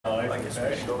guess we're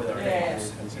gonna go with our Yeah.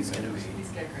 names. He's gonna be He's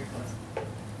got great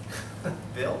clothes.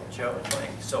 Bill, Joe, and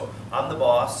Mike. So I'm the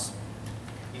boss,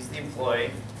 he's the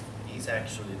employee, he's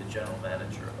actually the general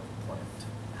manager of the plant.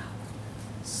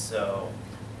 So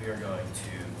we are going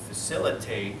to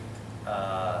facilitate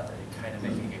kind of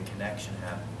making a connection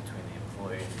happen between the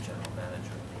employee and the general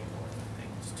manager, and being one of the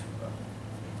things to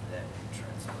make that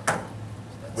transfer.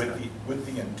 So that's With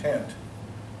the intent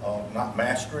of not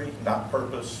mastery, not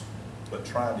purpose, but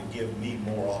trying to give me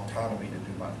more autonomy to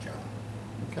do my job.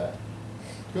 Okay,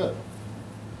 good.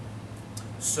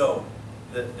 So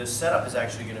the setup is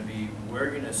actually going to be, we're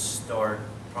going to start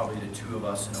probably the two of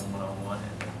us in a one-on-one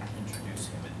and then introduce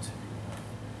him into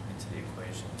the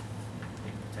equation.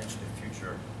 Maybe potentially a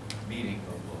future meeting,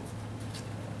 but we'll,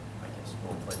 I guess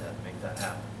we'll play that, make that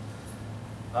happen.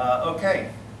 Okay,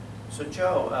 so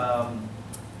Joe,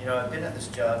 you know, I've been at this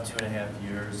job 2.5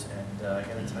 years, and I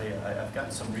got to tell you, I've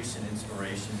gotten some recent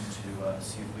inspiration to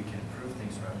see if we can improve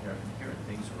things around here. I've been hearing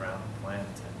things around the plant,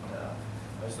 and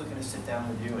I was looking to sit down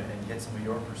with you and get some of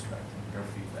your perspective, your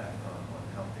feedback on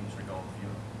how things are going for you,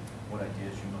 what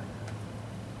ideas you might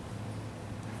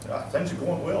have. Things are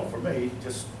going well for me.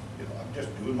 Just, you know, I'm just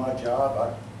doing my job.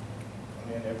 I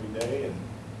come in every day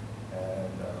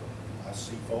and I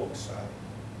see folks. I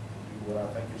do what I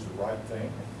think is the right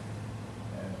thing.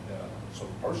 And so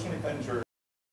personally, things are